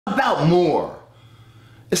about more.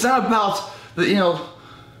 It's not about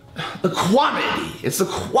the quantity, it's the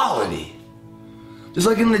quality. Just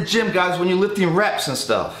like in the gym, guys, when you're lifting reps and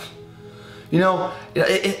stuff.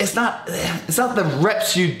 It's not the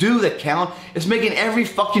reps you do that count, it's making every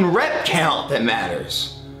fucking rep count that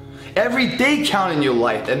matters. Every day count in your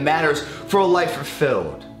life that matters for a life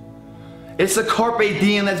fulfilled. It's a carpe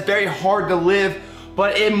diem that's very hard to live,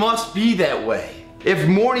 but it must be that way. If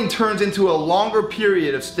morning turns into a longer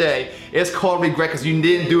period of stay, it's called regret because you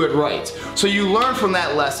didn't do it right. So you learn from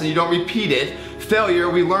that lesson, you don't repeat it. Failure,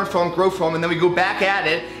 we learn from, grow from, and then we go back at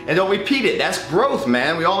it and don't repeat it. That's growth,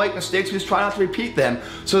 man. We all make mistakes, we just try not to repeat them.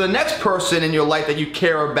 So the next person in your life that you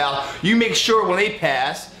care about, you make sure when they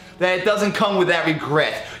pass that it doesn't come with that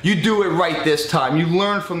regret. You do it right this time. You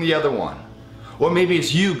learn from the other one. Or maybe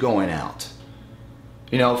it's you going out.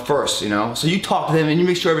 First, so you talk to them and you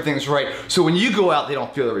make sure everything's right, so when you go out they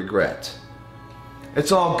don't feel the regret.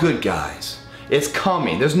 It's all good, guys. It's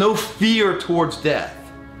coming. There's no fear towards death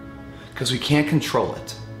because we can't control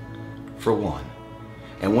it, for one.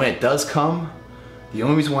 And when it does come, the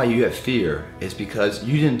only reason why you have fear is because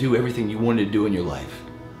you didn't do everything you wanted to do in your life.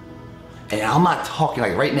 And I'm not talking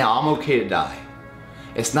like right now I'm okay to die.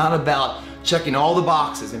 It's not about checking all the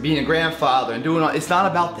boxes and being a grandfather and doing all, it's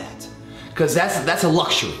not about that. Because that's a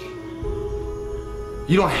luxury.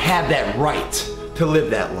 You don't have that right to live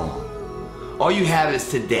that long. All you have is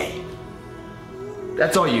today.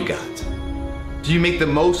 That's all you got. Do you make the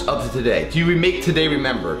most of today? Do you make today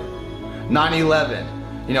remembered? 9/11,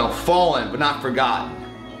 fallen but not forgotten.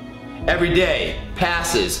 Every day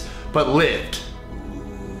passes but lived.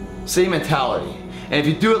 Same mentality. And if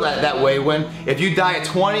you do it that way, if you die at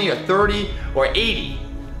 20 or 30 or 80,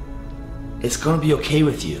 it's gonna be okay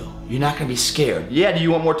with you. You're not gonna be scared. Yeah, do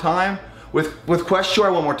you want more time? With Quest, sure I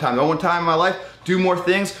want more time. Do I want time in my life? Do more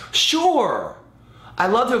things? Sure. I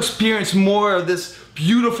love to experience more of this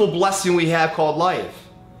beautiful blessing we have called life.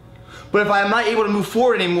 But if I'm not able to move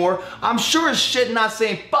forward anymore, I'm sure as shit not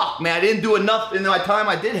saying, fuck man, I didn't do enough in my time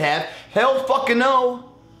I did have. Hell fucking no.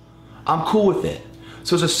 I'm cool with it.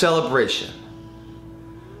 So it's a celebration.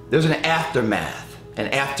 There's an aftermath, an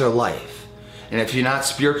afterlife. And if you're not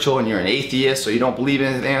spiritual and you're an atheist or you don't believe in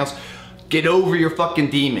anything else, get over your fucking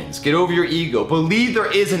demons. Get over your ego. Believe there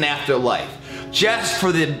is an afterlife. Just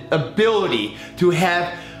for the ability to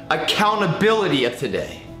have accountability of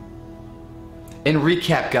today. In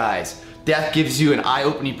recap, guys, death gives you an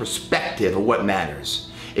eye-opening perspective of what matters.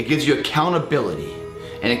 It gives you accountability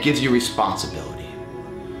and it gives you responsibility.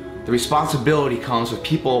 The responsibility comes with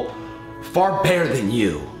people far better than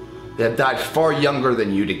you, that have died far younger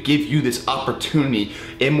than you, to give you this opportunity,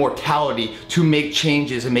 immortality, to make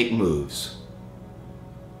changes and make moves.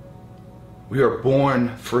 We are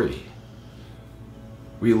born free.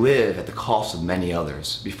 We live at the cost of many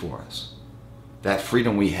others before us. That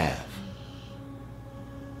freedom we have.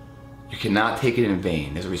 You cannot take it in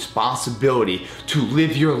vain. There's a responsibility to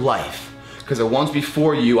live your life, because the ones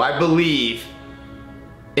before you, I believe,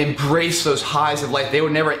 embrace those highs of life they were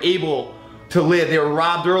never able to live. They were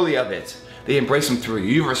robbed early of it. They embrace them through you.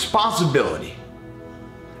 You have a responsibility.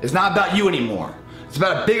 It's not about you anymore. It's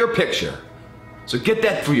about a bigger picture. So get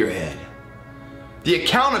that through your head. The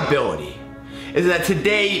accountability is that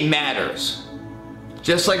today matters.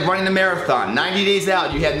 Just like running a marathon, 90 days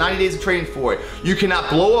out, you had 90 days of training for it. You cannot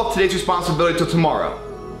blow off today's responsibility till tomorrow,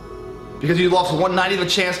 because you lost 1/90 of a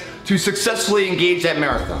chance to successfully engage that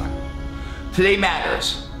marathon. Today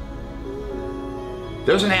matters.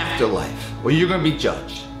 There's an afterlife where you're going to be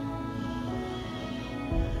judged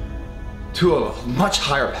to a much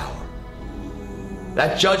higher power.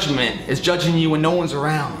 That judgment is judging you when no one's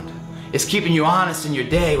around. It's keeping you honest in your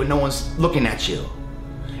day when no one's looking at you.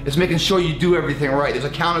 It's making sure you do everything right. There's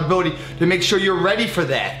accountability to make sure you're ready for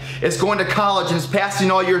that. It's going to college and it's passing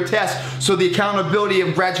all your tests, so the accountability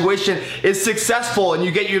of graduation is successful and you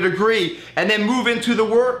get your degree and then move into the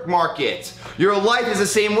work market. Your life is the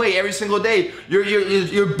same way every single day.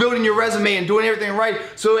 You're building your resume and doing everything right,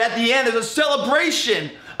 so at the end there's a celebration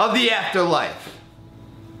of the afterlife.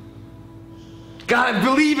 Gotta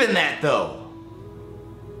believe in that though.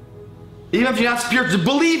 Even if you're not spiritual,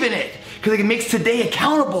 believe in it. Because it makes today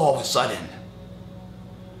accountable all of a sudden.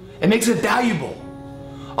 It makes it valuable.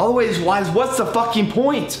 Otherwise, what's the fucking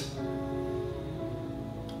point?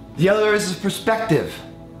 The other is the perspective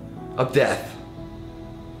of death.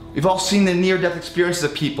 We've all seen the near-death experiences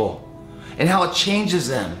of people and how it changes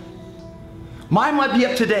them. Mine might be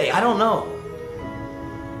up today, I don't know.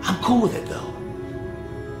 I'm cool with it though.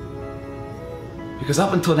 Because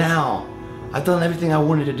up until now, I've done everything I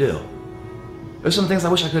wanted to do. There's some things I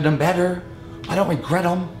wish I could have done better. I don't regret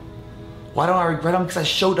them. Why don't I regret them? Because I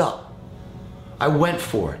showed up. I went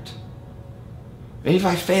for it. Maybe if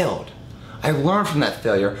I failed, I learned from that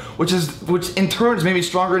failure, which in turn has made me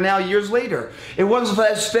stronger now years later. It wasn't for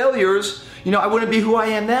those failures, I wouldn't be who I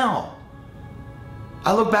am now.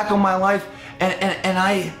 I look back on my life and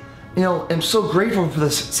I, am so grateful for the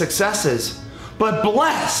successes, but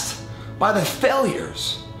blessed by the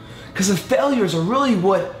failures. Because the failures are really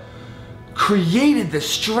what created the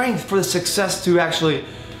strength for the success to actually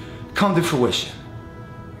come to fruition.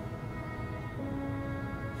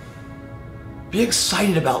 Be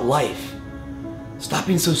excited about life. Stop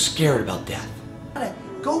being so scared about death. You gotta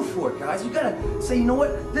go for it, guys. You gotta say, you know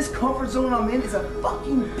what? This comfort zone I'm in is a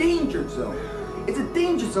fucking danger zone. It's a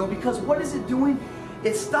danger zone because what is it doing?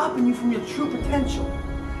 It's stopping you from your true potential.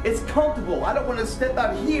 It's comfortable. I don't want to step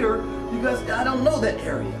out here because I don't know that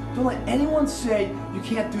area. Don't let anyone say you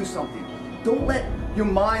can't do something. Don't let your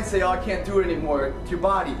mind say, oh, I can't do it anymore, to your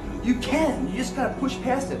body. You can. You just gotta push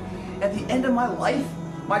past it. At the end of my life,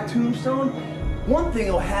 my tombstone, one thing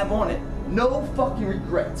it'll have on it: no fucking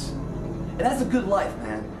regrets. And that's a good life,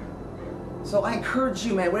 man. So I encourage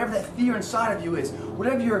you, man, whatever that fear inside of you is,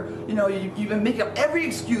 whatever you've been making up every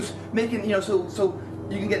excuse, so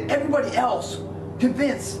you can get everybody else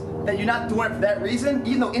convinced that you're not doing it for that reason,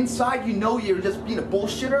 even though inside you're just being a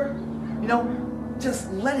bullshitter,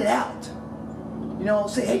 just let it out.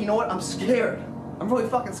 Say, hey, you know what, I'm scared. I'm really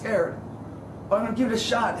fucking scared. But I'm gonna give it a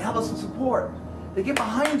shot. How about some support? They get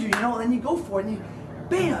behind you, and then you go for it, and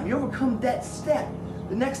bam, you overcome that step.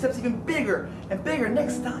 The next step's even bigger and bigger.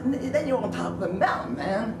 Next time, then you're on top of the mountain,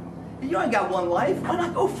 man. You ain't got one life. Why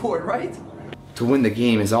not go for it, right? To win the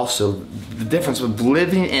game is also the difference with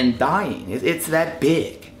living and dying. It's that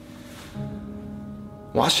big.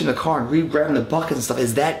 Washing the car and grabbing the buckets and stuff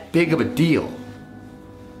is that big of a deal.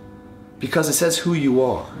 Because it says who you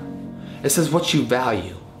are. It says what you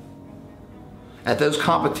value. At those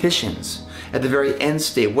competitions, at the very end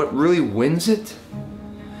state, what really wins it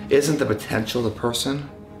isn't the potential of the person.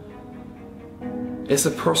 It's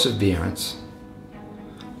the perseverance,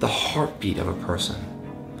 the heartbeat of a person.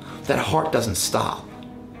 That heart doesn't stop.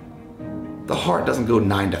 The heart doesn't go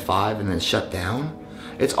 9 to 5 and then shut down.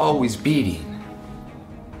 It's always beating.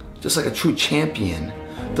 Just like a true champion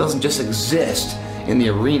doesn't just exist in the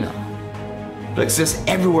arena, but exists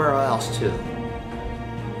everywhere else too.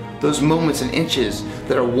 Those moments and inches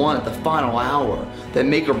that are won at the final hour that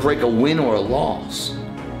make or break a win or a loss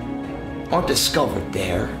aren't discovered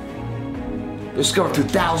there. They're discovered through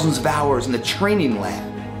thousands of hours in the training lab.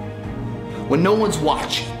 When no one's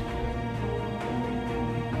watching,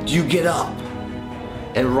 do you get up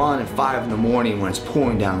and run at 5 in the morning when it's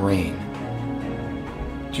pouring down rain?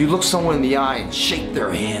 Do you look someone in the eye and shake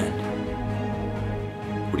their hand?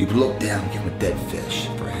 Or do you look down and give them a dead fish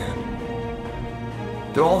for a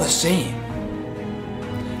hand? They're all the same.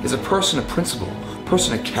 There's a person of principle, a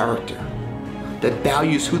person of character that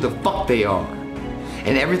values who the fuck they are.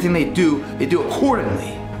 And everything they do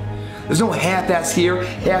accordingly. There's no half-ass here,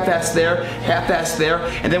 half-ass there, half-ass there,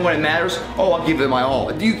 and then when it matters, oh, I'll give it my all.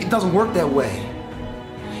 It doesn't work that way.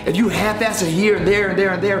 If you half-ass it here and there and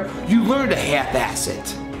there and there, you learn to half-ass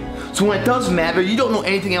it. So when it does matter, you don't know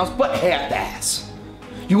anything else but half-ass.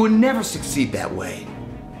 You will never succeed that way.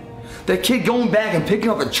 That kid going back and picking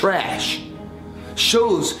up the trash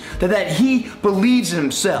shows that he believes in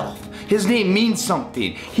himself. His name means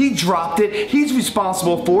something. He dropped it, he's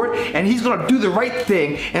responsible for it, and he's gonna do the right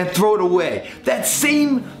thing and throw it away. That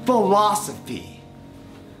same philosophy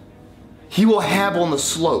he will have on the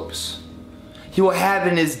slopes. He will have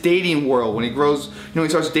in his dating world when he grows, he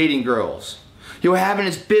starts dating girls. He will have in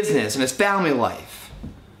his business and his family life.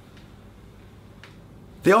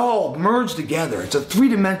 They all merge together. It's a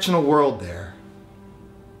three-dimensional world there.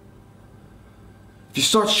 If you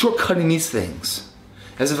start shortcutting these things,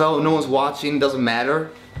 as if no one's watching, doesn't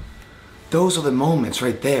matter, those are the moments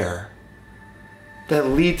right there that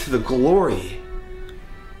lead to the glory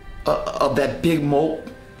of that big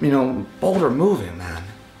boulder moving, man.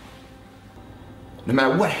 No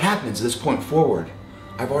matter what happens at this point forward,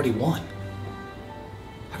 I've already won.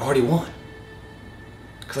 I've already won.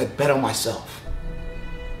 Because I bet on myself.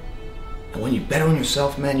 And when you bet on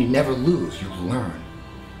yourself, man, you never lose, you learn.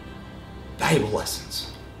 Valuable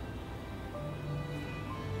lessons.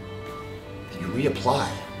 You reapply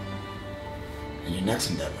in your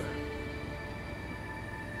next endeavor.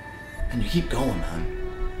 And you keep going,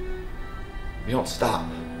 man. You don't stop.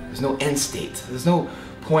 There's no end state. There's no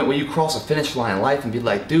point where you cross a finish line in life and be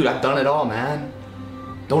like, dude, I've done it all, man.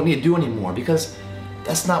 Don't need to do anymore, because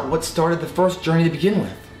that's not what started the first journey to begin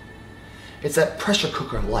with. It's that pressure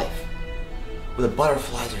cooker of life where the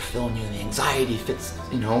butterflies are filling you and the anxiety fits,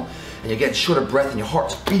 you know, and you're getting short of breath and your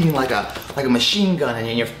heart's beating like a machine gun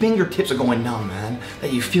and your fingertips are going numb, man.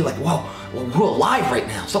 That you feel like, whoa, we're alive right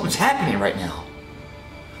now. Something's happening right now.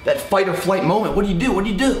 That fight or flight moment, what do you do? What do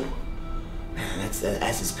you do? Man, that's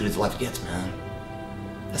as good as life gets, man.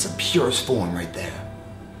 That's the purest form right there.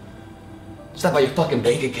 It's not about your fucking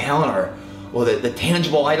bank account or the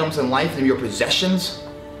tangible items in life and your possessions.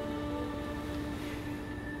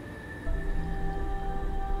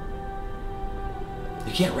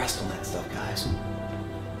 You can't rest on that stuff, guys.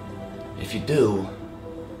 If you do,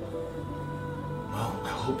 well, I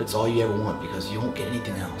hope it's all you ever want because you won't get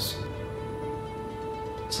anything else.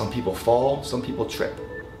 Some people fall, some people trip.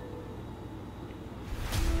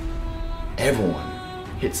 Everyone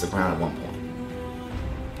hits the ground at one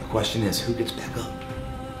point. The question is, who gets back up?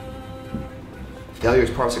 Failure is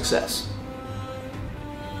part of success.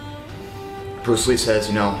 Bruce Lee says,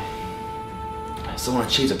 you know, someone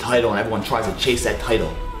achieves a title and everyone tries to chase that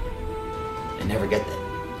title. They never get that.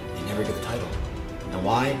 They never get the title. And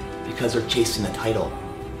why? Because they're chasing the title.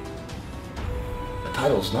 The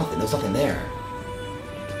title's nothing. There's nothing there.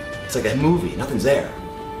 It's like a movie. Nothing's there.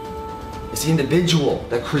 It's the individual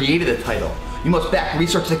that created the title. You must back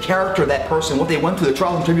research the character of that person, what they went through, the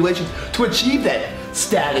trials and tribulations to achieve that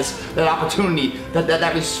status, that opportunity,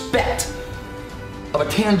 that respect of a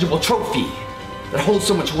tangible trophy that holds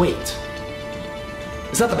so much weight.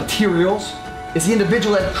 It's not the materials, it's the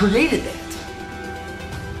individual that created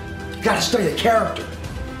that. You gotta study the character.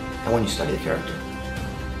 And when you study the character,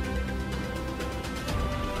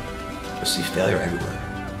 you'll see failure everywhere.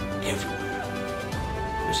 Everywhere.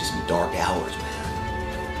 There's just some dark hours, man.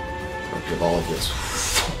 Where if all of this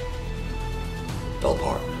fell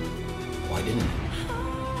apart. Why didn't it?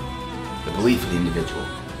 The belief of the individual.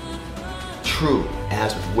 True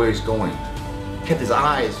as with where he's going. Kept his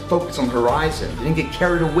eyes focused on the horizon. He didn't get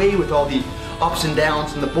carried away with all the ups and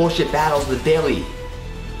downs and the bullshit battles of the daily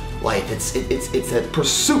life. It's a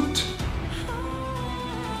pursuit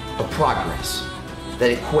of progress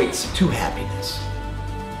that equates to happiness.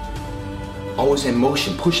 Always in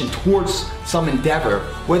motion, pushing towards some endeavor.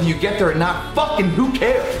 Whether you get there or not, fucking who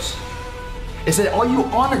cares? It's that are you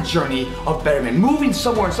on a journey of betterment, moving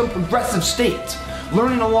somewhere in some progressive state?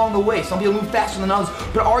 Learning along the way. Some people move faster than others,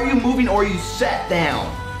 but are you moving or are you sat down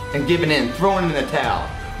and giving in, throwing in the towel,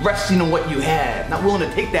 resting on what you have, not willing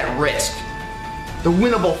to take that risk? The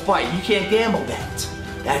winnable fight, you can't gamble that.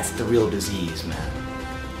 That's the real disease, man,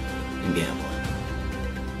 in gambling.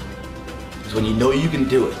 Because when you know you can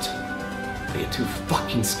do it, but you're too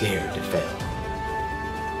fucking scared to fail.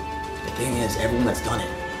 The thing is, everyone that's done it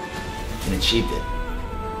and achieved it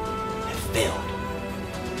have failed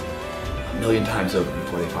 1,000,000 times over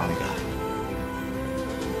before they finally got it.